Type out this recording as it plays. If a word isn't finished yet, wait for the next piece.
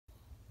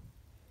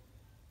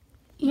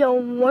Yo,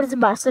 what is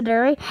up,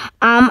 today?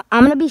 I'm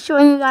gonna be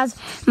showing you guys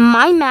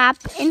my map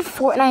in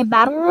Fortnite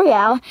Battle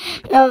Royale.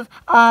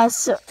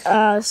 So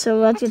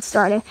let's get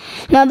started.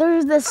 Now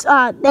there's this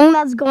thing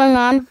that's going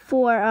on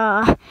for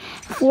a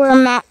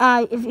map.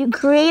 If you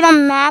create a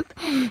map,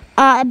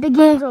 Epic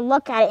Games will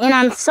look at it, and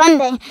on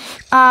Sunday,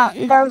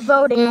 they're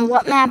voting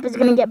what map is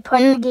gonna get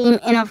put in the game.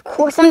 And of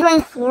course, I'm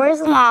doing Floor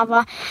is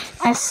Lava.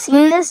 I've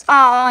seen this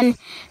on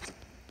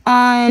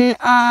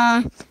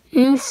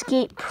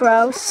Newscape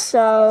Pro,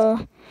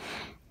 so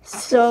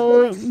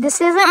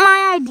this isn't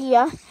my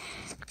idea.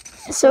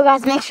 So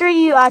guys, make sure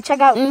you check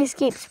out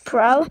Newscape's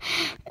Pro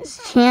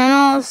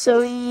channel.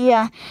 So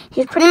yeah,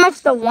 he's pretty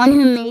much the one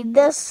who made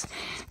this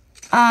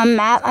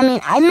map. I mean,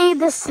 I made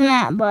this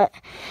map, but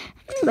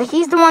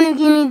he's the one who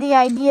gave me the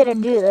idea to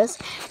do this.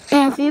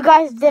 And if you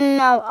guys didn't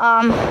know,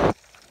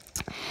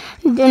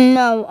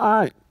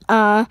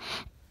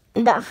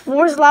 that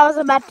Floor is Lava is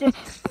about to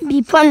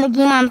be put in the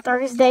game on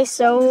Thursday,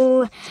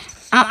 so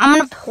I'm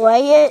gonna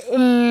play it,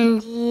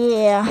 and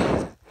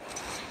yeah.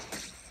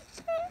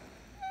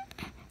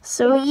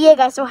 So yeah,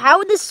 guys. So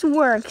how this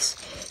works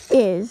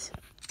is,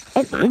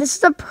 this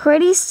is a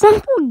pretty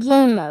simple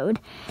game mode,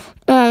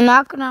 and I'm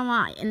not gonna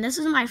lie. And this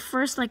is my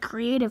first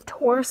creative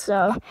tour,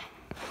 so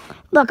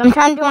look, I'm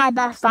trying to do my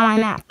best on my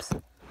maps.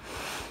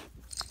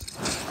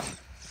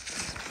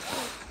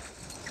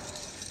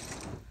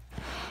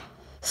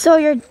 So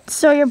you're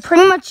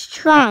pretty much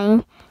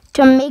trying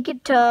to make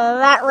it to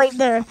that right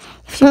there.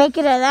 If you make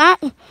it to that,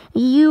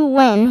 you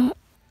win.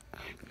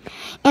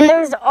 And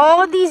there's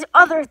all these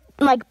other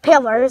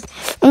pillars,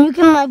 and you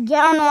can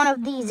get on one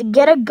of these,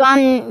 get a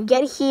gun,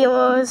 get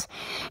heals.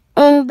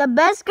 And the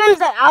best guns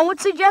that I would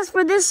suggest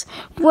for this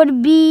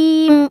would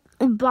be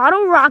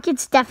bottle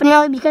rockets,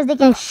 definitely, because they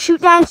can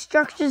shoot down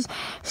structures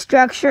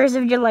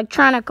if you're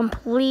trying to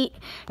complete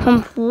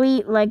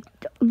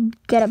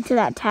get up to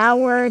that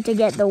tower to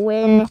get the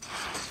win.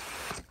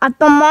 At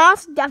the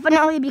moss,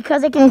 definitely,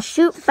 because it can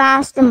shoot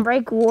fast and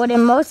break wood,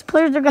 and most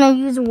players are going to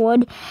use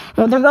wood.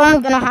 Well, they're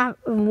only going to have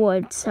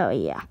wood, so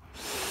yeah.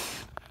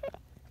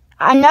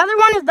 Another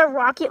one is the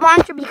rocket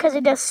launcher, because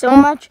it does so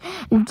much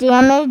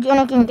damage, and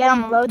it can get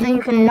them low, then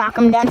you can knock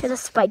them down to the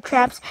spike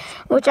traps,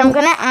 which I'm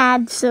going to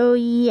add, so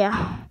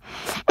yeah.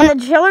 And the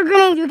chiller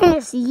grenade, you can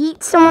just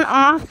yeet someone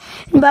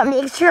off, but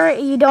make sure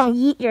you don't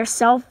yeet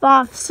yourself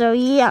off, so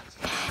yeah.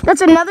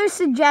 That's another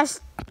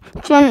suggestion.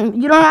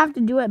 You don't have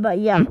to do it, but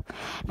yeah.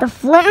 The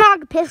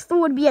flintlock pistol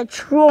would be a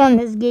troll in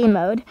this game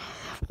mode,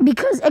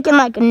 because it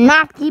can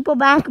knock people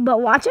back,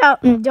 but watch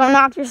out and don't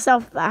knock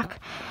yourself back.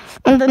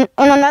 And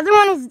another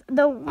one is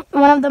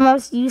one of the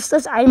most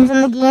useless items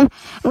in the game,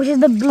 which is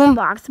the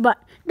boombox. But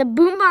the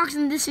boombox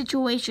in this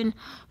situation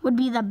would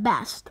be the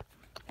best.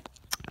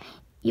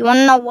 You want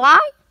to know why?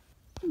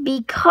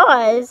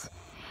 Because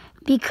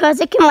it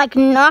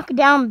can knock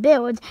down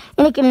builds,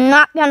 and it can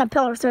knock down a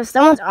pillar. So if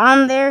someone's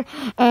on there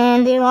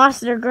and they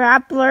lost their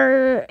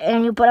grappler,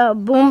 and you put a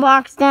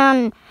boombox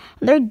down,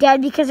 they're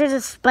dead because there's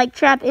a spike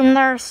trap in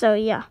there. So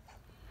yeah,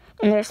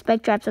 and there's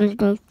spike traps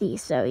underneath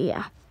these. So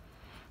yeah.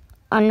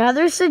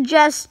 Another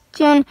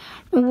suggestion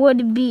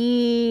would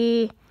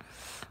be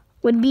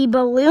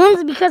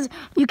balloons, because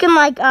you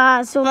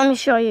can so let me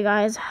show you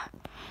guys.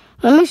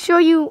 Let me show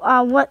you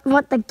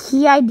what the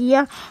key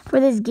idea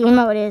for this game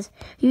mode is.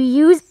 You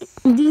use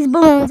these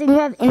balloons, and you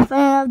have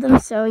infinite of them,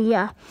 so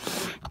yeah.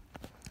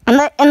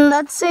 And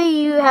let's say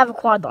you have a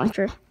quad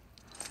launcher.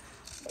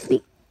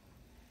 You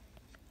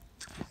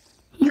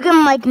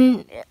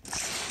can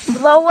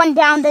blow one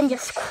down, then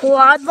just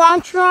quad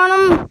launcher on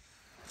them,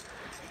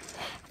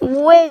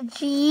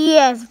 which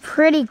yeah, is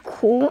pretty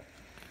cool.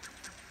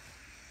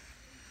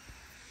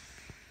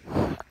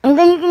 And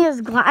then you can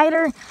just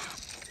glider,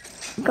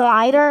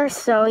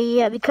 so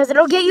yeah, because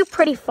it'll get you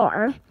pretty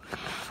far.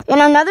 And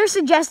another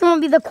suggestion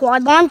would be the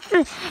quad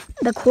launcher,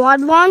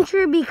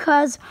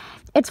 because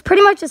it's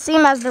pretty much the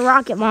same as the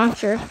rocket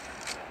launcher,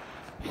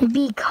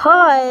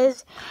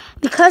 because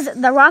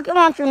the rocket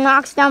launcher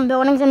knocks down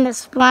buildings and does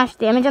splash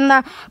damage, and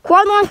the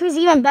quad launcher is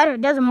even better.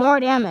 It does more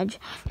damage,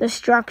 the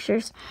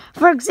structures.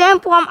 For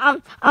example,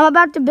 I'm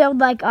about to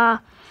build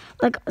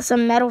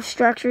some metal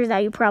structures that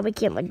you probably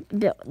can't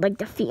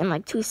defeat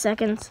in 2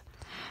 seconds.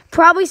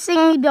 Probably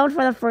seeing me build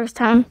for the first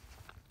time.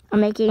 I'm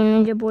making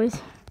Ninja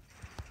Boys.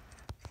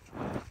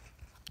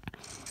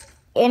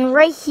 And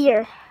right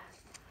here,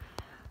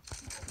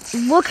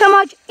 look how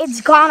much it's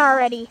gone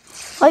already.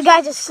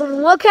 Guys, just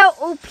look how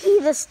OP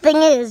this thing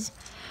is.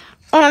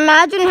 And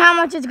imagine how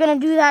much it's going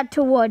to do that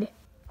to wood.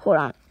 Hold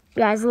on.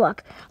 Guys,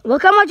 look.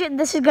 Look how much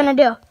this is going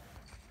to do.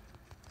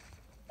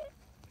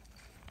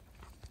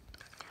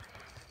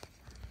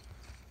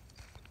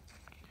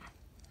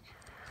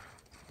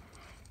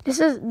 This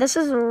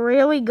is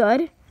really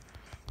good.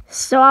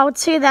 So I would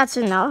say that's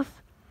enough.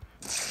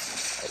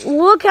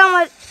 Look how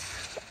much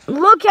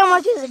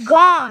is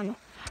gone.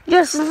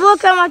 Just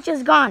look how much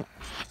is gone.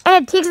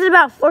 And it takes it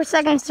about 4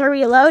 seconds to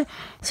reload.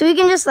 So you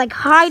can just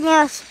hide in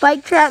a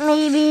spike trap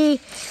maybe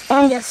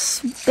and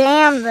just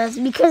spam this,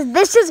 because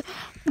this is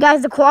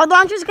Guys, the quad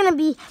launcher is going to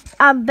be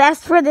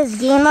best for this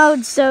game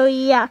mode. So,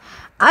 yeah.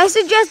 I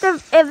suggest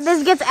if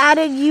this gets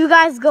added, you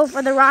guys go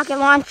for the rocket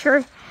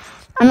launcher.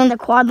 I mean, the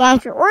quad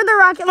launcher or the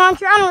rocket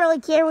launcher. I don't really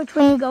care which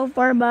one you go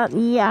for, but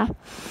yeah.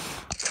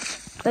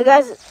 But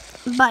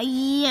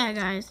yeah,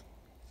 guys.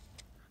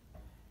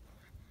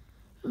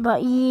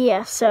 But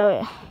yeah,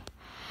 so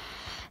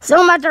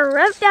I'm about to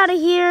rip out of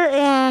here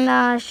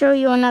and show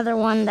you another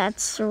one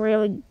that's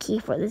really key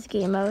for this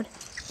game mode.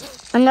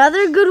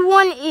 Another good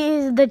one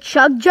is the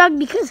chug jug,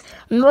 because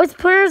most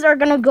players are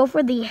going to go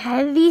for the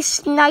heavy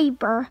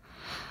sniper.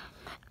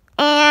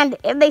 And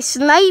if they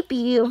snipe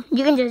you,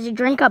 you can just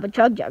drink up a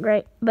chug jug,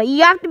 right? But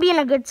you have to be in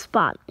a good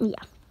spot. Yeah.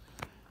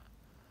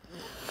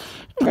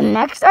 The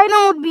next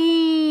item would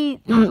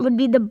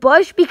be the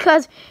bush,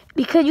 because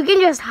you can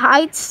just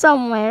hide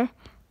somewhere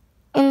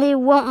and they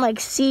won't like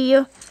see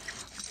you.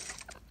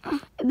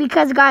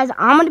 Because guys,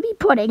 I'm gonna be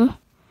putting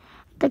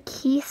the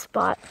key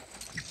spot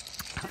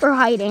for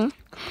hiding.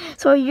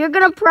 So you're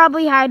gonna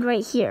probably hide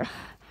right here.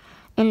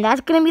 And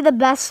that's going to be the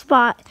best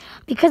spot.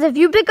 Because if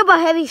you pick up a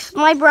heavy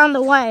sniper on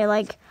the way,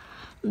 like,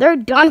 they're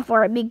done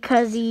for it.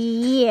 Because,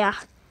 yeah.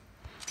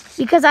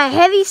 Because a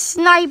heavy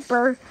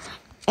sniper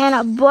and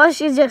a bush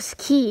is just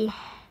key.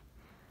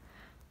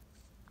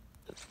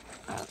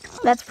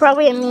 That's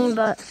probably a meme,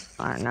 but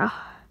I don't know.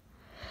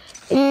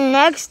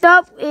 Next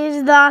up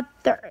is the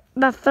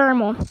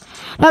thermal.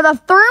 Now, the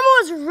thermal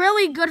is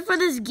really good for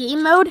this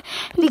game mode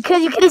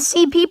because you can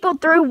see people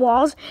through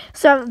walls.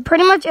 So,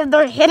 pretty much if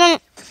they're hidden,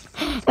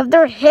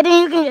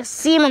 you can just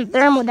see them and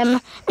thermal them.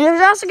 And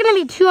there's also going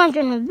to be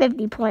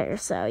 250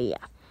 players, so yeah.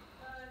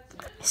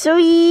 So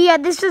yeah,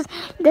 this is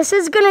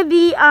going to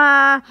be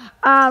a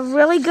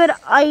really good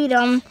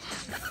item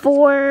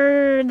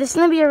for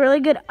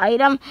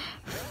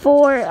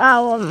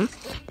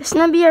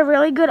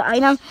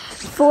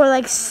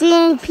like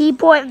seeing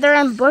people if they're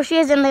in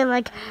bushes and they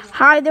like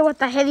hide there with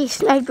the heavy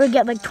sniper,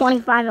 get like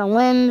 25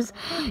 limbs.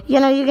 You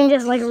know, you can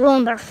just like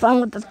ruin their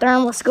fun with the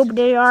thermal scope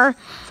AR.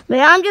 But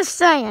I'm just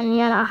saying, you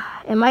know,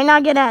 it might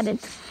not get added.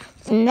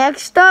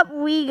 Next up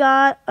we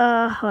got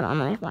hold on,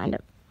 let me find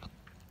it.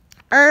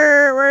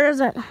 Where is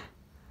it?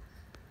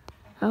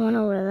 I went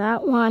over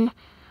that one.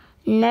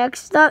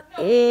 Next up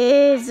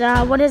is,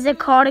 what is it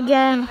called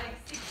again?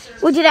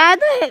 We did add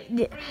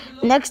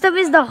next up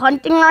is the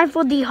hunting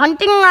rifle. The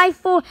hunting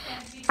rifle,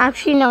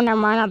 actually, no, never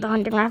mind, not the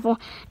hunting rifle.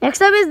 Next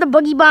up is the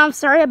boogie bomb.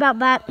 Sorry about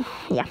that.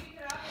 Yeah.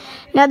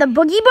 Now, the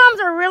boogie bombs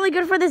are really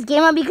good for this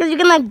game mode because you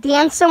can, like,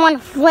 dance someone,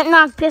 flint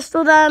knock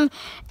pistol them,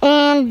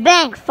 and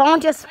bang, fall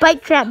into a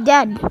spike trap,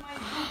 dead.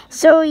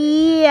 So,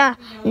 yeah.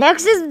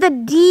 Next is the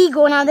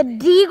deagle. Now, the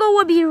deagle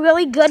would be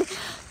really good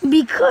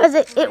because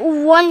it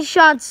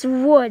one-shots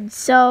wood.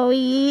 So,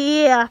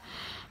 yeah.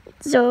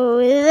 So,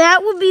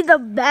 that would be the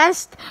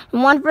best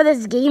one for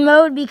this game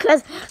mode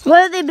because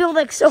whether they build,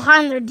 like, so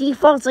high on their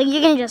defaults, like, you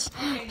can just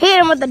hit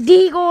them with the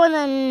deagle and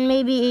then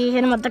maybe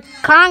hit them with the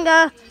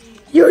conga.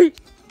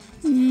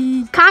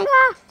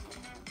 Conga?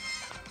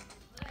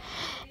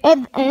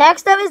 And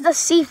next up is the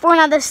C4.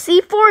 Now, the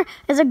C4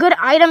 is a good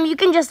item. You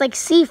can just, like,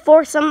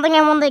 C4 something,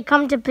 and when they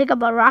come to pick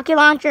up a rocket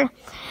launcher,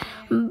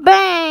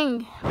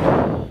 bang!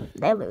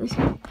 They lose.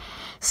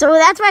 So,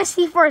 that's why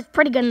C4 is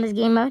pretty good in this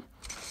game mode.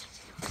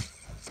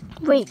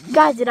 Wait,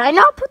 guys, did I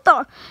not put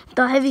the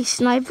heavy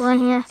sniper in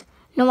here?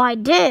 No, I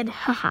did.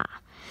 Haha.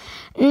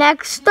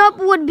 Next up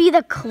would be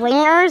the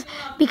clingers,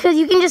 because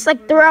you can just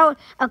like throw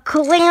a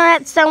clinger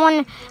at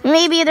someone,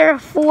 maybe they're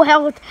full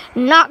health,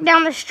 knock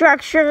down the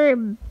structure,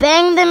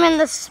 bang them in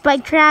the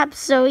spike trap.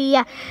 So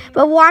yeah,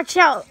 but watch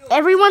out,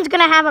 everyone's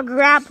gonna have a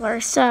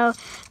grappler, so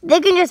they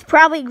can just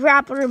probably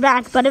grappler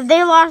back. But if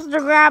they lost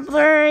their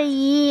grappler,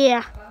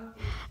 yeah,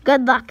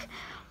 good luck.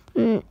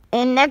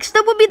 And next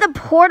up would be the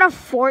Porta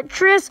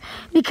Fortress,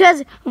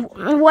 because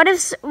what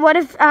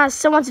if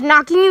someone's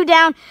knocking you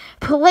down,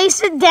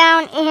 place it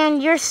down,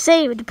 and you're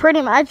saved,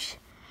 pretty much.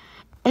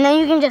 And then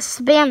you can just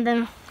spam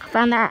them. I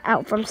found that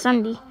out from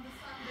Sunday.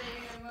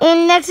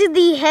 And next is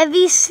the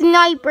heavy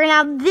sniper.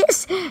 Now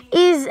this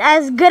is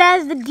as good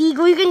as the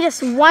deagle. You can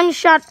just one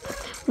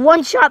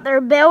shot their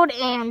build,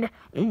 and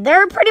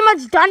they're pretty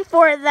much done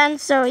for it then.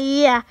 So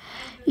yeah,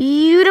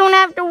 you don't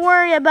have to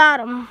worry about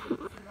them.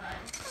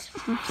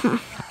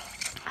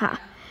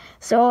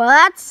 So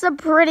that's a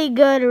pretty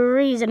good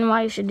reason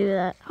why you should do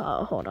that.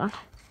 Oh, hold on.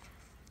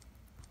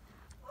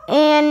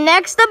 And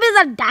next up is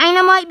a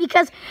dynamite,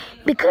 because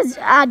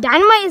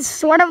dynamite is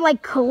sort of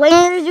like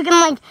clingers. You can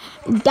like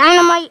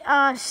dynamite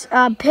a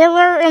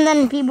pillar, and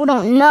then people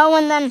don't know,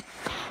 and then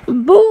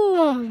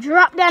boom,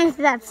 drop down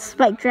into that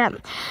spike trap.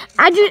 But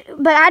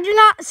I do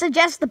not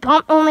suggest the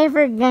pump, only if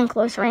you're in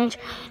close range.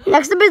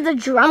 Next up is the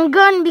drum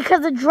gun,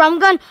 because the drum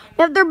gun,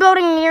 if they're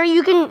building near you,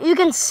 you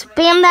can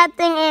spam that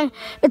thing, and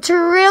it's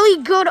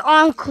really good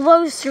on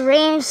close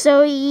range.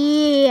 So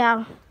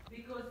yeah,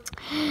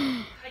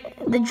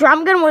 the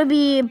drum gun would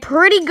be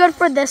pretty good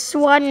for this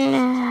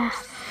one.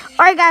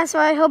 Alright guys, so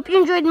I hope you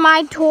enjoyed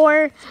my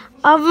tour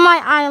of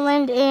my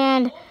island,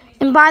 and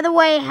And by the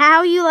way,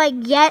 how you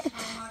get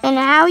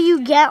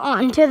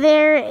onto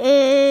there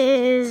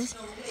is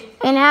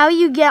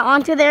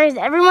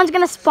everyone's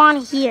gonna spawn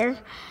here.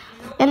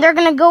 And they're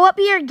gonna go up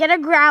here, get a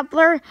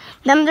grappler,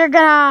 then they're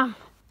gonna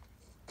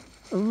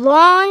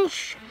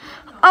launch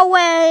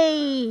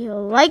away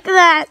like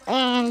that,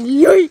 and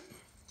yeet.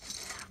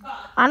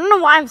 I don't know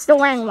why I'm still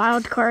wearing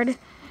wild card.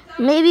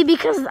 Maybe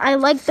because I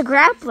like the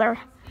grappler.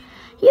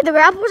 Yeah, the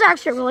grappler is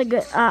actually really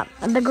good.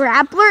 The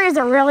grappler is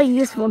a really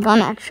useful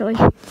gun, actually.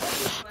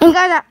 And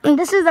guys,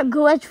 this is a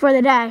glitch for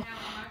the day.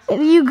 If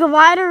you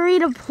glide or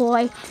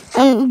redeploy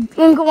and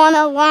go on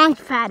a launch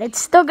pad, it's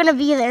still gonna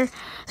be there.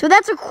 So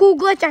that's a cool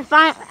glitch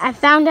I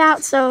found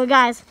out. So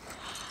guys,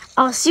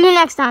 I'll see you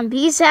next time.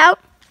 Peace out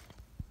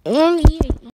and yeet.